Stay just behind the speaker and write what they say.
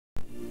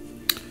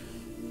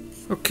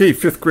Okay,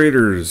 fifth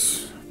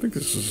graders. I think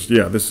this is,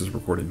 yeah, this is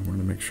recording. I want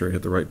to make sure I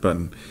hit the right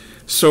button.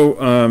 So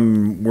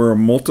we're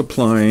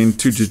multiplying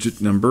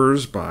two-digit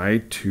numbers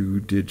by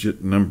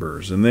two-digit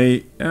numbers. And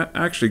they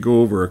actually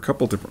go over a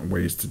couple different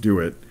ways to do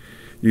it,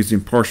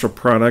 using partial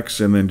products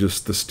and then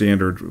just the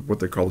standard, what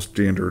they call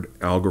standard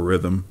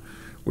algorithm,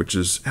 which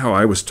is how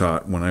I was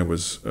taught when I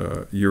was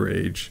your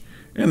age.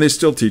 And they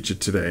still teach it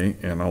today,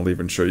 and I'll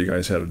even show you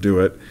guys how to do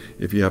it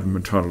if you haven't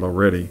been taught it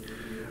already.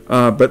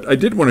 But I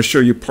did want to show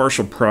you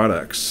partial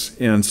products.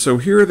 And so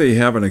here they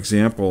have an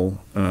example.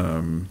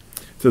 It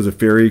says a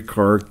ferry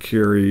car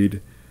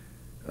carried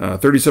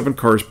 37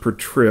 cars per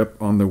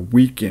trip on the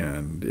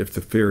weekend. If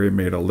the ferry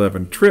made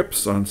 11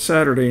 trips on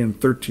Saturday and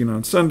 13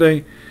 on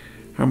Sunday,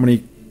 how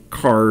many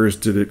cars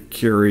did it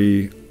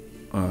carry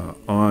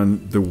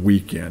on the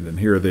weekend? And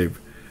here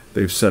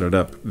they've set it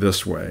up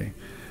this way.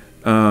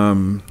 Let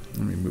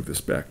me move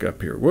this back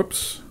up here.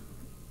 Whoops.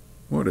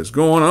 What is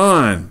going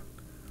on?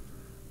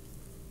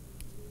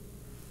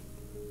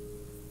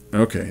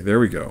 Okay, there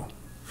we go.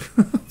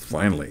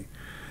 Finally.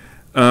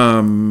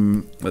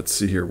 Let's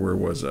see here. Where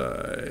was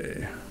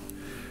I?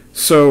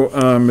 So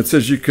it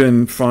says you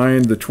can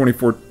find the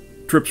 24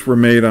 trips were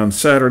made on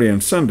Saturday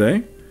and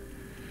Sunday.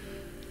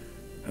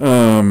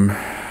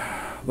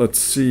 Let's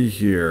see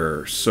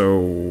here.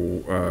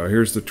 So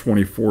here's the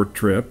 24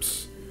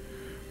 trips.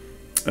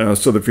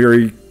 So the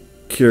ferry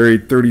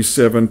carried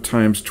 37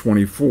 times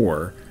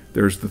 24.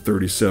 There's the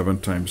 37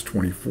 times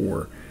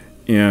 24.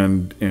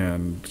 And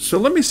so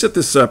let me set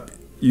this up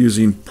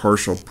using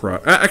partial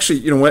actually,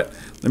 you know what?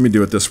 Let me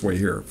do it this way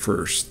here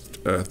first.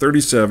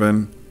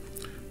 37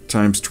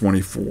 times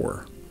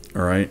 24.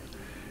 All right.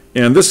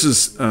 And this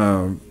is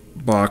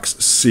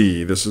box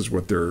C. This is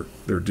what they're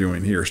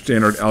doing here.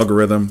 Standard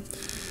algorithm.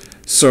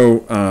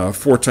 So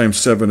 4 times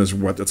 7 is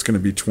what? That's going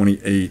to be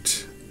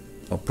 28.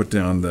 I'll put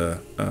down the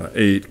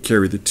 8,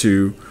 carry the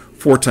 2.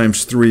 4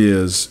 times 3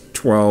 is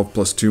 12,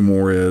 plus 2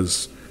 more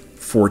is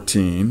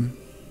 14.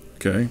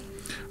 Okay.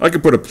 I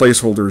could put a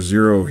placeholder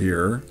 0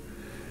 here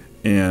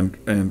and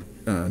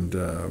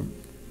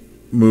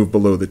move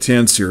below the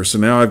tens here. So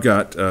now I've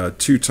got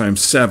 2 times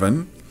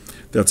 7.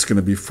 That's going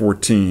to be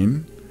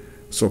 14.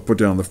 So I'll put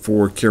down the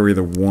 4, carry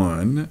the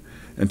 1.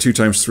 And 2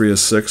 times 3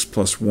 is 6,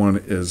 plus 1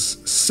 is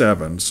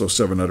 7. So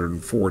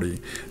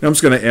 740. Now I'm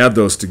just going to add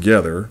those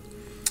together.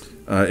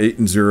 8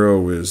 and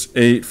 0 is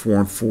 8. 4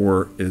 and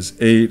 4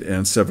 is 8.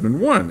 And 7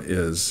 and 1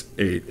 is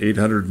 8.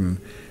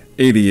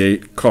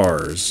 888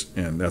 cars,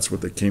 and that's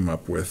what they came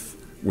up with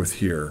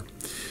here.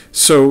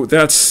 So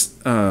that's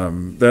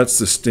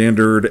the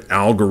standard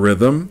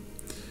algorithm,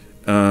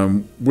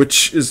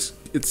 which is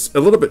it's a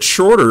little bit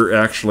shorter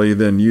actually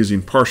than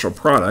using partial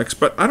products.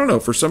 But I don't know,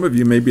 for some of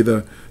you maybe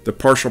the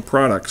partial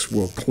products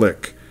will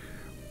click,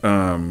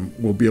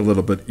 will be a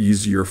little bit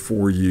easier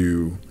for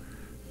you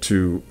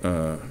to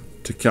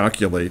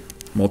calculate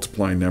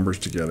multiplying numbers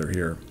together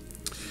here.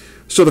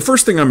 So the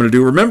first thing I'm going to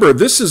do, remember,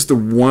 this is the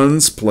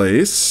ones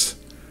place,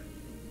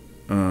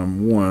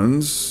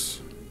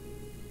 ones,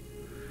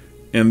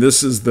 and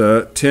this is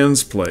the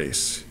tens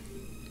place.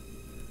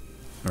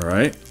 All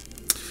right.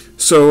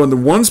 So in the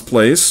ones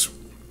place,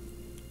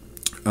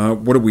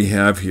 what do we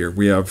have here?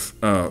 We have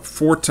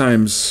 4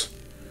 times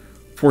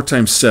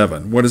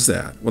 7. What is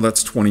that? Well,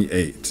 that's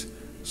 28.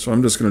 So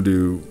I'm just going to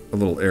do a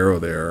little arrow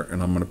there,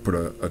 and I'm going to put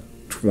a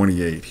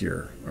 28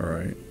 here. All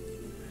right.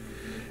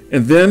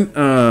 And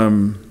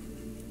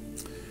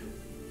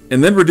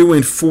then we're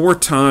doing 4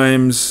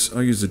 times,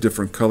 I'll use a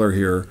different color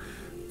here,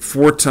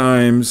 4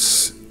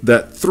 times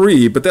that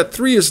 3, but that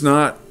 3 is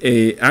not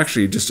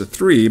actually just a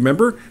 3,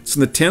 remember? It's in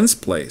the tens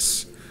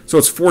place. So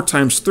it's 4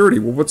 times 30.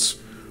 Well, what's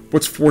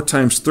 4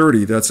 times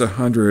 30? That's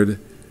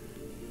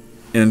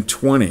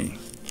 120.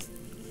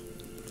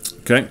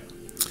 Okay?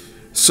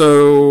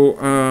 So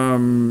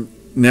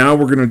now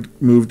we're going to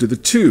move to the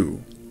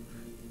 2,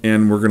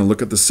 and we're going to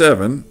look at the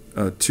 7.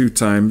 2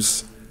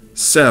 times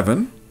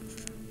 7.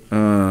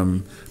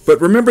 But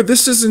remember,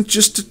 this isn't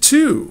just a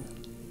 2.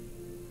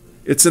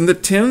 It's in the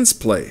tens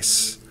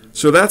place.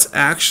 So that's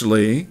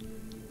actually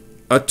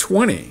a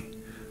 20.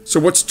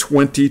 So what's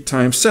 20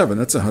 times 7?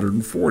 That's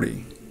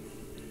 140.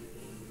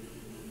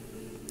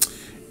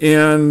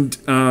 And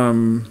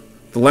the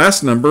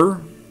last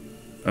number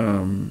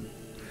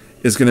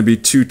is going to be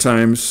 2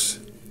 times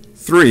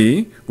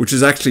 3, which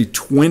is actually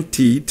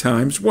 20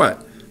 times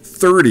what?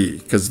 30,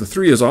 because the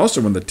 3 is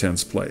also in the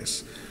tens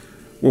place.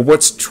 Well,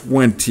 what's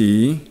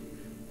 20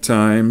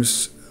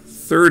 times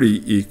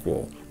 30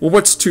 equal? Well,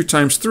 what's 2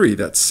 times 3?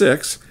 That's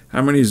 6.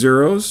 How many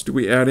zeros do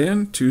we add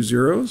in? 2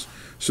 zeros.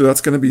 So that's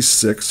going to be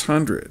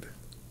 600.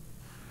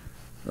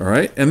 All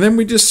right. And then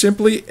we just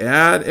simply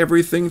add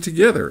everything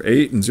together.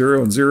 8 and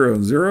 0 and 0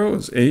 and 0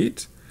 is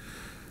 8.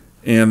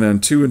 And then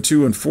 2 and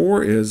 2 and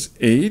 4 is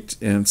 8.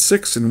 And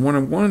 6 and 1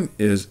 and 1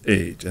 is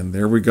 8. And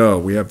there we go.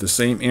 We have the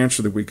same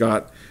answer that we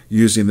got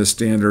using the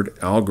standard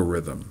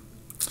algorithm.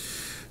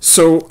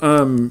 So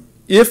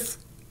if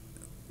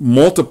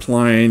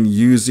multiplying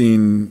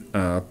using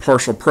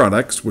partial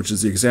products, which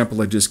is the example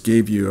I just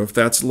gave you, if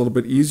that's a little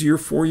bit easier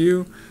for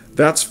you,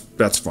 that's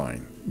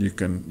fine. You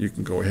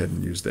can go ahead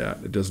and use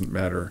that. It doesn't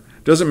matter.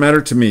 It doesn't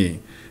matter to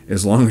me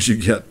as long as you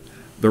get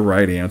the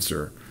right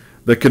answer.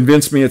 The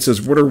convince me, it says,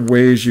 what are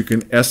ways you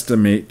can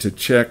estimate to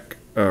check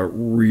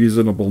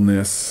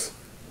reasonableness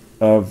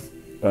of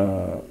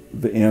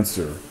the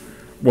answer?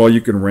 Well,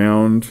 you can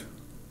round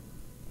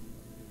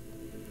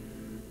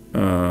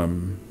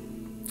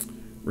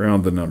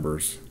the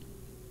numbers.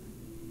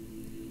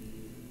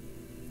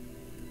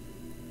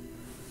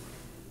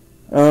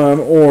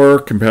 Or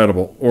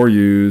compatible, or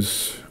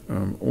use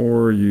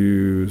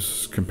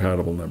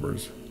compatible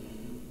numbers.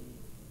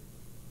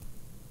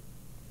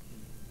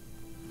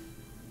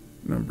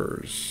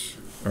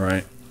 All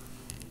right.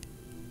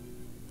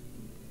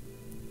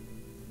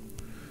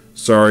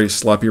 Sorry,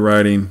 sloppy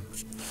writing.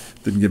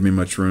 Didn't give me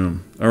much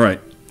room. All right.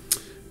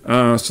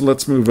 So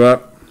let's move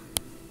up.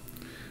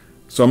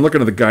 So I'm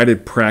looking at the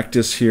guided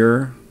practice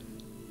here.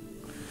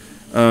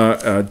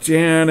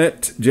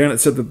 Janet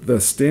said that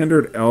the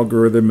standard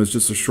algorithm is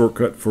just a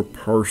shortcut for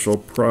partial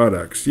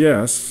products.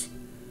 Yes,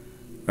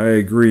 I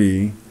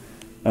agree.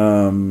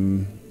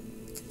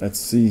 Let's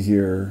see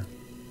here.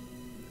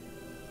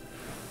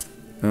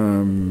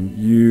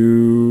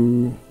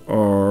 You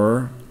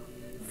are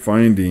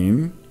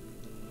finding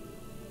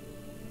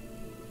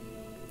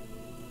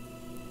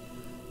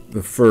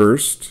the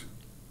first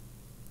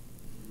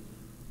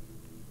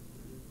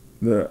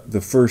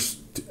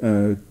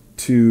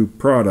two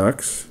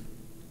products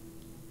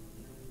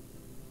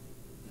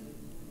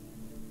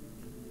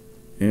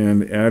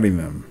and adding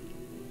them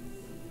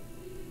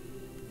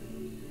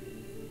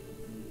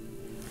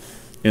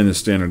in the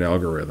standard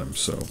algorithm.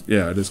 So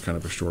yeah, it is kind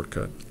of a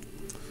shortcut.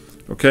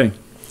 Okay.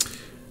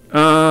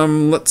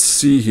 Let's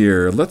see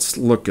here. Let's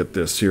look at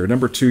this here.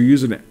 Number 2,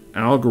 use an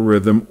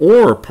algorithm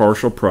or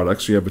partial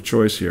products. So you have a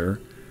choice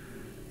here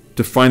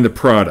to find the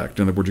product.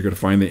 In other words, you're going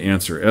to find the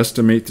answer.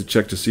 Estimate to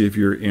check to see if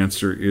your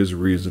answer is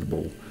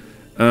reasonable.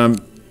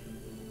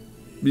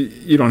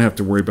 You don't have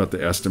to worry about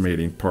the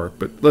estimating part,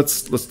 but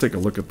let's take a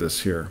look at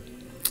this here.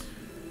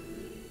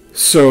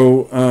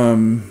 So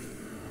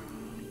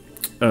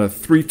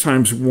 3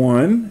 times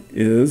 1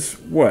 is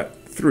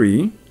what?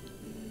 3.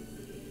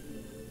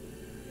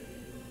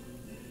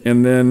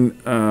 And then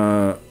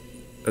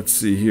let's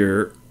see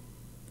here.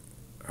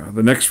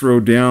 The next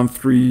row down,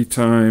 2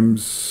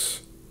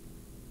 times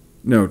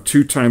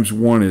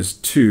 1 is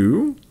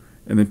 2,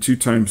 and then 2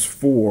 times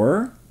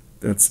 4,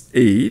 that's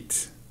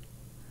 8.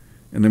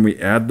 And then we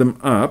add them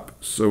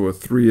up, so a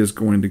 3 is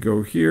going to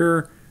go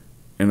here,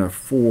 and a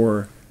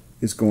 4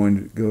 is going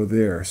to go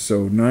there.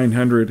 So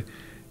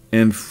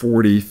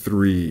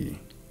 943.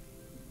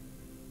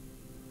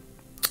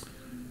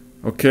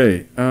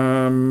 Okay,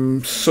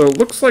 so it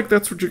looks like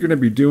that's what you're going to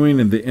be doing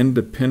in the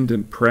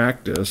independent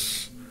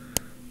practice.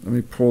 Let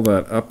me pull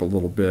that up a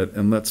little bit,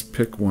 and let's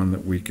pick one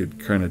that we could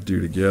kind of do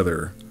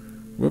together.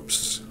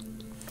 Whoops.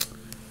 I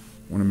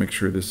want to make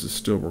sure this is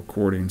still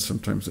recording.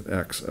 Sometimes it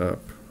acts up.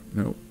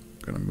 Nope.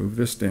 Going to move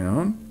this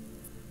down.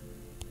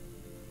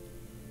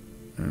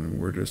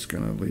 And we're just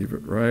going to leave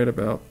it right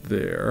about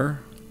there.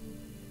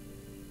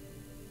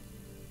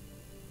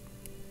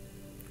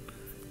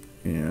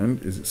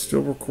 And is it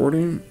still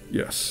recording?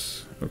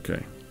 Yes.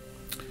 Okay.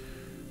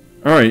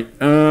 All right.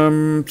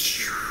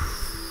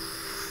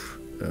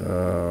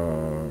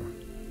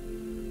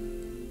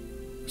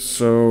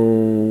 So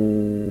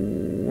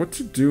what's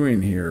it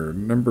doing here?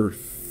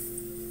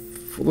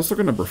 Let's look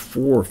at number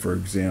 4, for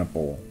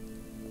example.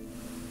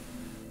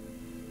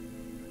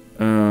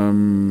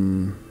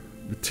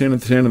 The 10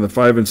 and 10 and the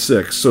 5 and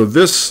 6. So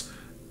this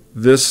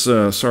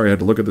sorry, I had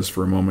to look at this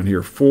for a moment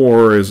here.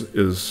 4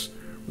 is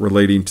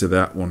relating to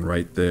that one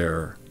right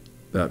there,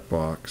 that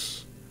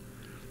box.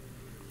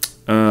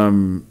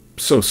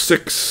 So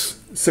 6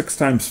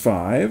 times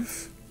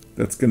 5,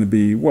 that's going to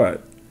be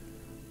what?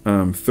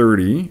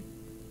 30.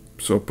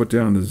 So put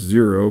down the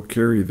 0,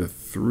 carry the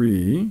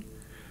 3.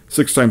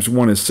 6 times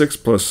 1 is 6,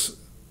 plus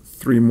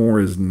 3 more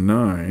is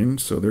 9,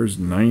 so there's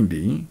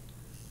 90.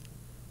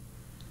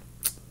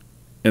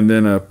 And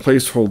then a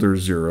placeholder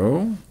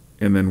 0,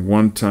 and then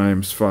 1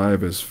 times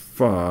 5 is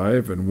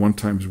 5, and 1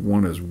 times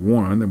 1 is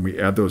 1, and we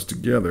add those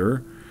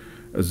together,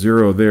 a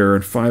 0 there,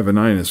 and 5 and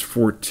 9 is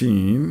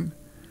 14,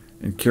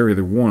 and carry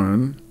the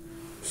 1,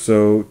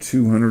 so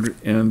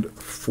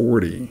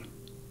 240.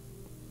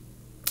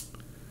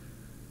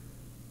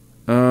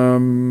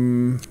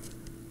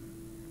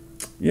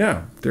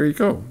 Yeah, there you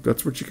go.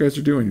 That's what you guys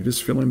are doing. You're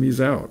just filling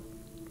these out.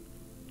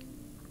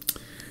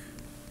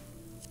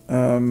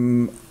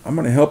 I'm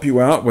going to help you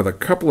out with a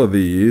couple of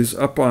these.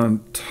 Up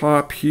on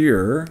top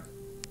here,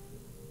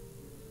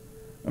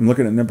 I'm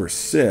looking at number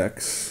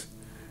 6.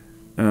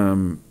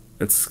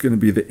 It's going to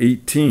be the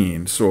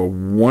 18. So a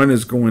 1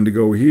 is going to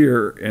go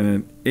here, and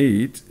an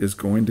 8 is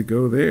going to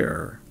go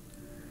there.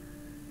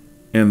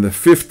 And the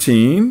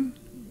 15,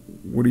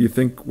 what do you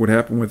think would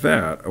happen with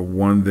that? A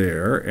 1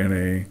 there and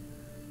a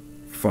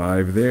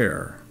 5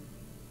 there.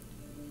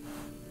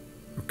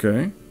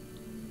 Okay?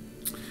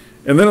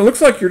 And then it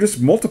looks like you're just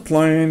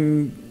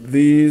multiplying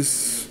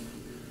these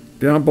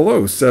down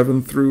below,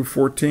 7 through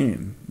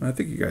 14. I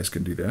think you guys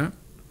can do that.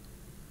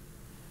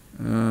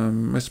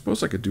 I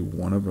suppose I could do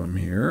one of them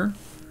here.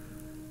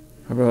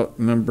 How about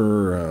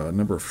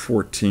number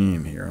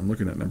 14 here? I'm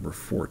looking at number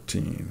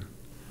 14.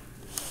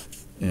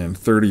 And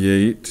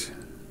 38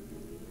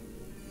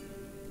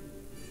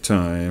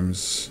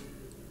 times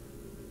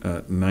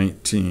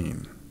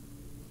 19.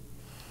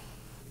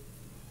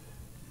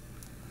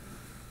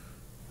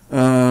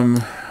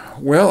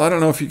 Well, I don't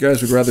know if you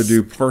guys would rather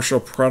do partial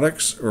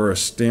products or a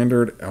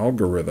standard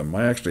algorithm.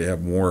 I actually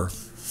have more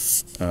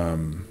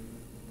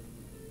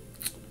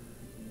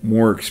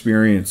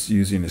experience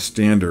using a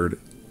standard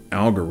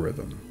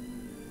algorithm.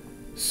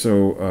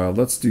 So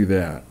let's do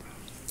that.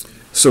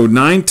 So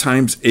 9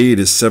 times 8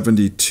 is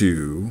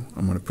 72.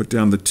 I'm going to put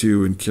down the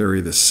 2 and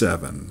carry the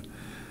 7.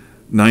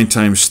 9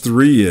 times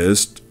 3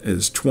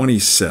 is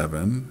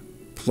 27.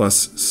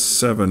 Plus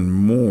 7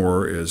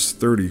 more is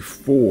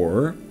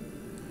 34.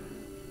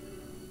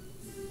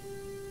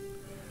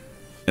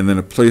 And then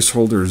a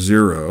placeholder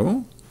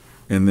 0.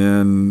 And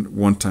then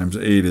 1 times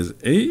 8 is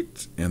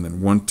 8. And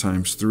then 1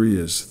 times 3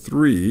 is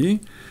 3.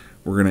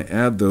 We're going to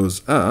add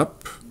those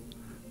up.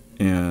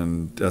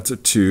 And that's a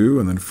 2.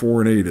 And then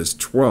 4 and 8 is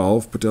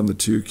 12. Put down the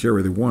 2,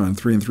 carry the 1.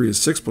 3 and 3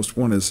 is 6, plus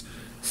 1 is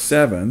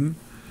 7.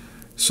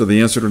 So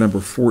the answer to number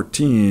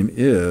 14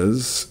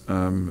 is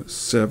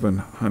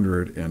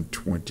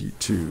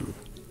 722.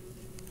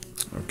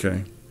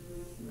 Okay.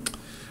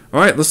 All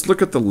right, let's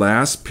look at the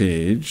last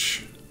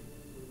page.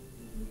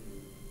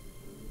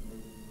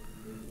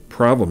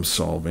 Problem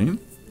solving.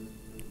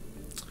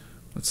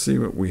 Let's see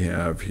what we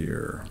have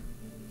here.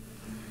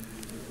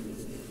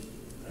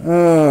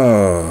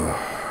 The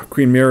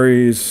Queen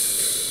Mary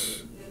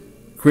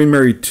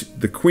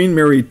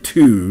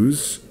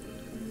 2's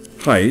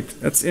height.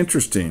 That's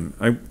interesting.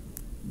 I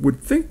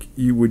would think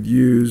you would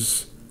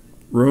use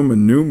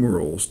Roman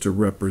numerals to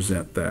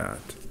represent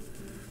that.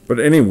 But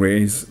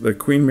anyways, the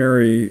Queen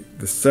Mary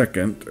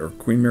II, or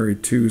Queen Mary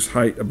 2's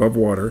height above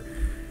water,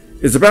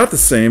 is about the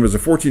same as a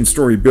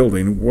 14-story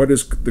building. What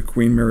is the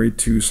Queen Mary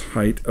 2's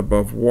height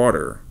above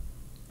water?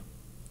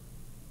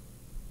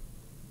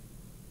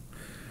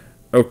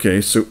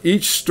 Okay, so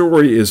each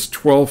story is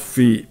 12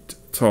 feet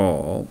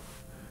tall.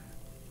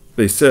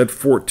 They said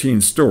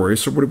 14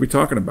 stories, so what are we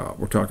talking about?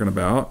 We're talking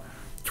about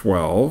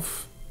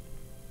 12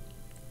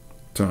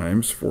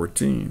 times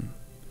 14.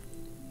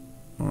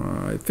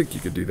 I think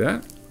you could do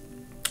that.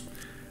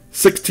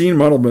 16,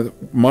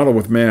 model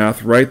with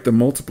math. Write the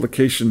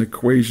multiplication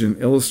equation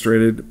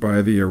illustrated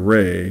by the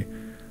array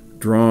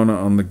drawn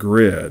on the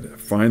grid.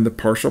 Find the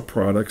partial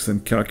products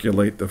and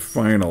calculate the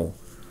final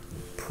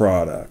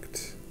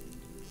product.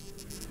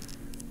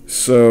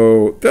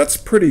 So that's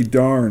pretty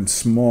darn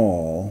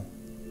small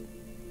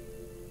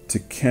to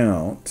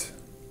count.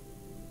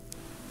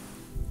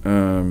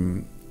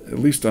 At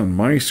least on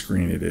my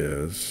screen it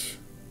is.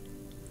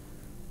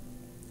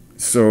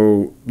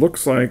 So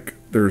looks like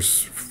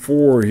there's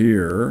 4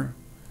 here,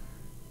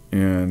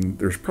 and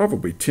there's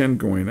probably 10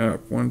 going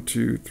up. 1,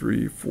 2,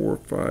 3, 4,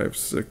 5,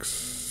 6,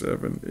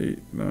 7,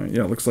 8, 9.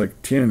 Yeah, it looks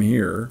like 10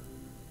 here.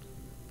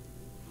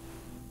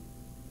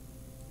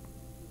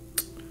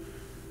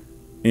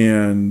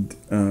 And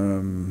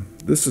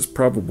this is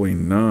probably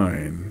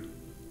 9.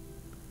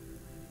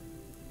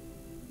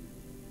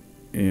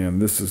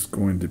 And this is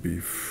going to be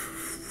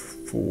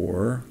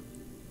 4.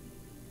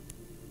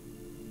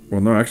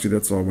 Well, no, actually,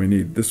 that's all we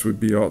need. This would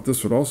be all.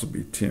 This would also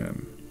be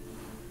 10.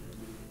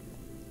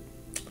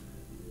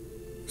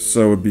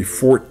 So it would be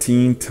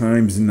 14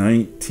 times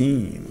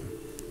 19.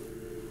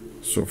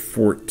 So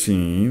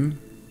 14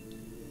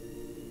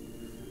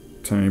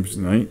 times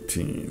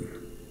 19.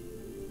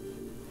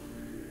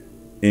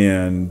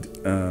 And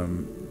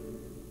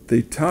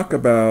they talk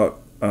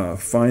about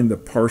find the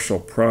partial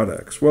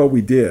products. Well,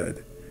 we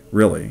did,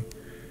 really.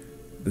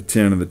 The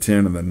 10 and the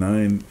 10 and the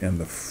 9 and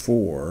the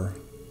 4.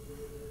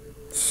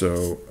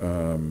 So,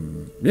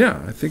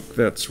 yeah, I think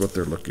that's what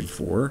they're looking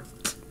for.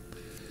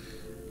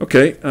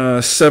 Okay,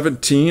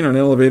 17, an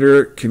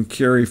elevator can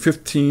carry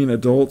 15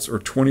 adults or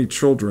 20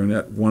 children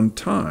at one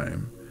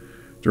time.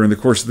 During the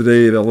course of the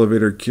day, the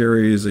elevator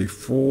carries a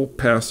full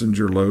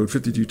passenger load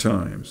 52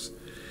 times.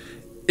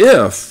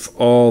 If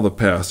all the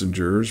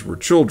passengers were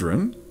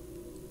children,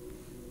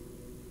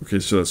 okay,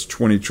 so that's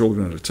 20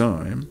 children at a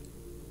time,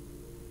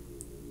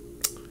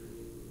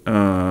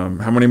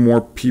 how many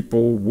more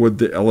people would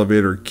the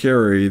elevator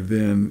carry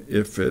than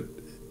if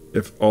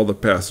all the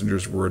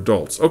passengers were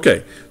adults?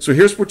 Okay, so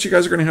here's what you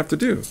guys are going to have to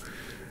do.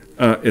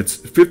 It's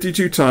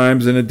 52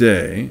 times in a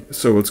day,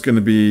 so it's going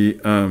to be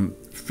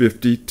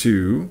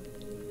 52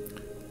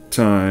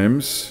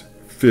 times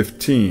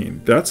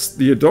 15. That's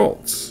the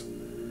adults.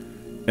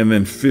 And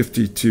then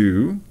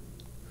 52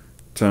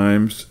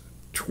 times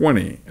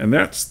 20, and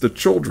that's the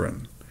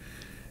children.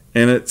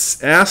 And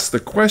it's asked the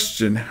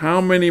question,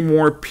 how many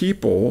more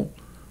people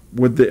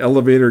would the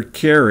elevator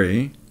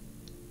carry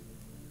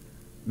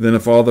than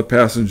if all the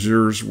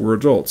passengers were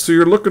adults. So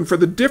you're looking for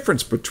the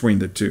difference between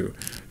the two.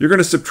 You're going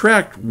to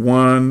subtract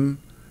one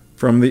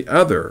from the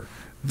other.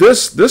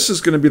 This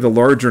is going to be the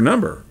larger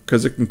number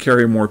because it can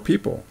carry more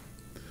people.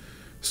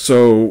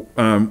 So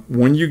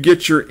when you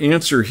get your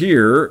answer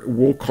here,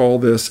 we'll call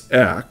this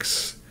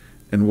X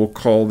and we'll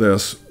call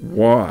this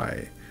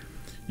Y.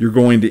 You're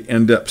going to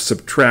end up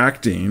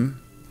subtracting.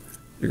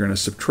 You're going to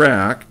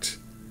subtract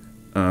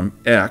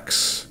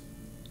X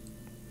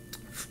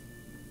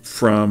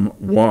from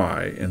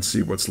Y and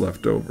see what's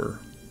left over.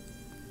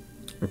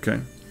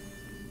 Okay.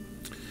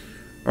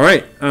 All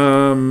right.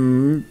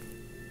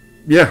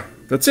 Yeah,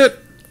 that's it.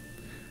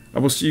 I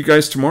will see you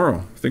guys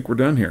tomorrow. I think we're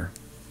done here.